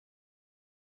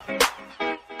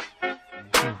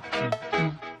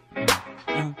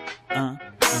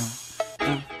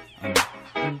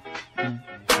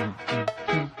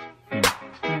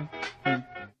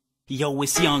yo,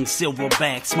 it's young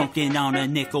Silverback, smoking on a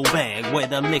nickel bag, where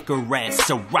the liquor rats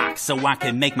to rock, so I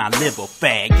can make my liver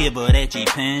fat. Give her that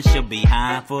G-Pen, she'll be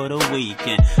high for the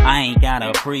weekend. I ain't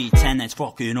gotta pretend that's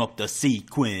fucking up the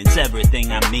sequence.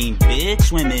 Everything I mean, bitch,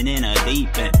 swimming in a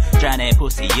deep end. Try that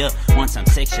pussy up once I'm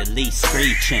sexually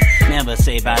screeching. Never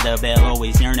say by the bell,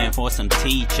 always yearning for some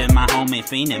teaching. My homie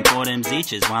fiending for them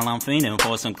Zeeches while I'm fiending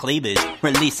for some cleavage.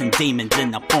 Releasing demons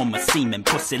in the form of semen.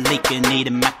 Pussy leaking,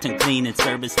 needing Macton cleaning.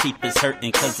 Service teeth is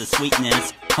hurting cause the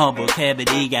sweetness of a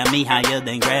cavity got me higher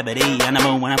than gravity. On the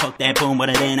moon when I fuck that boom, but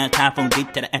it ain't a typhoon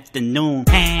deep to the afternoon.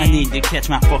 I need to catch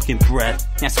my fucking breath.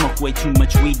 I smoke way too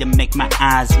much weed to make my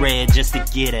eyes red just to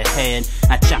get ahead.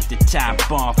 I chop the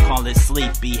top off, call it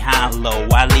Sleepy Hollow.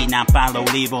 I lead, not follow,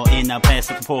 leave or end up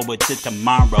passing forward to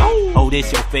tomorrow. Oh,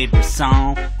 this your favorite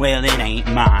song? Well, it ain't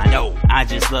mine. No, I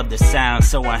just love the sound,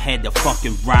 so I had to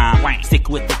fucking rhyme. Stick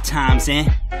with the times and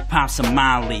pop some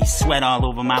molly. Sweat all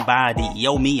over my body.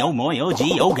 Oh me, oh boy, oh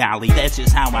gee, oh golly. That's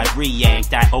just how I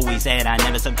react. I always add, I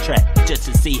never subtract. Just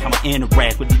to see how I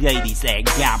interact with the ladies that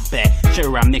got back.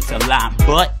 Sure, I mix a lot,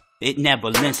 but it never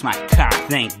limps my cock.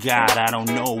 Thank God I don't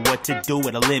know what to do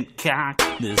with a limp cock.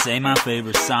 This ain't my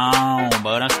favorite song,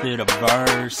 but I spit a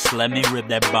verse. Let me rip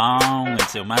that bong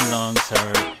until my lungs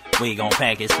hurt. We gon'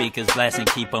 pack his speakers blasting,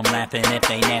 keep them laughing. If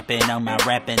they napping on my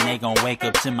rapping, they gon' wake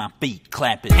up to my feet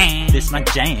clapping. This my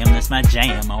jam, this my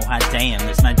jam, oh hot damn,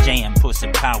 this my jam.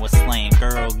 Pussy power slam,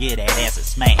 girl, get that ass a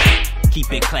smash.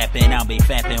 Keep it clapping, I'll be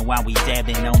fapping while we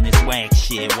dabbing on this wax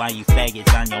shit. While you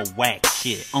faggots on your wax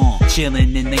shit.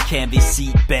 Chillin' in the cabby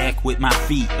seat back with my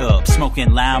feet up.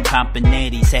 Smoking loud, poppin'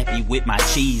 natties, happy with my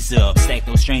cheese up. Stack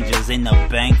those strangers in the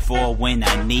bank for when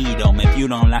I need them. If you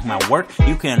don't like my work,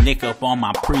 you can lick up on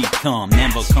my pre-cum.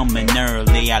 Never coming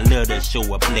early, I love to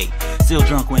show up late. Still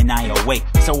drunk when I awake,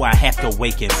 so I have to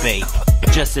wake and bake.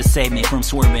 Just to save me from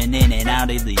swerving in and out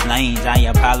of these lanes, I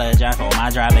apologize for my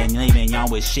driving, leaving y'all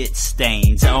with shit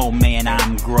stains. Oh man,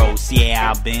 I'm gross,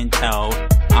 yeah, I've been told.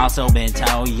 Also been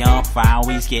told, young for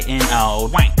always getting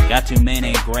old. Got too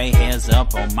many gray hairs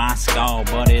up on my skull,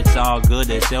 but it's all good,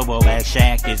 the Silverback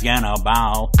Shack is gonna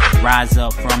ball. Rise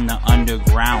up from the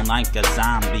underground like a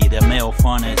zombie. The male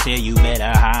fun is here, you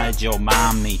better hide your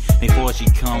mommy before she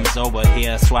comes over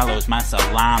here, swallows my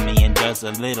salami and does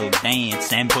a little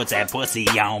dance and puts that pussy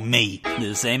on me.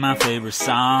 This ain't my favorite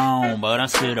song, but I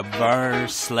spit a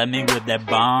verse. Let me rip that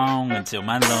bong until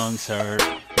my lungs hurt.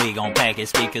 We gon' pack his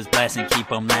speakers blasting, keep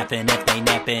them laughing. If they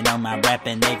napping on my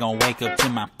rapping, they gon' wake up to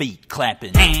my feet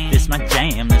clapping. This my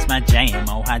jam,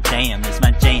 oh hot damn, this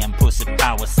my jam. Pussy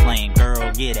power slam,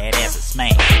 girl, get that ass a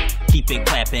smash. Keep it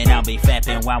clapping, I'll be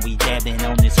fapping while we dabbing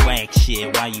on this wax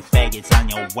shit. While you faggots on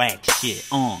your wax shit,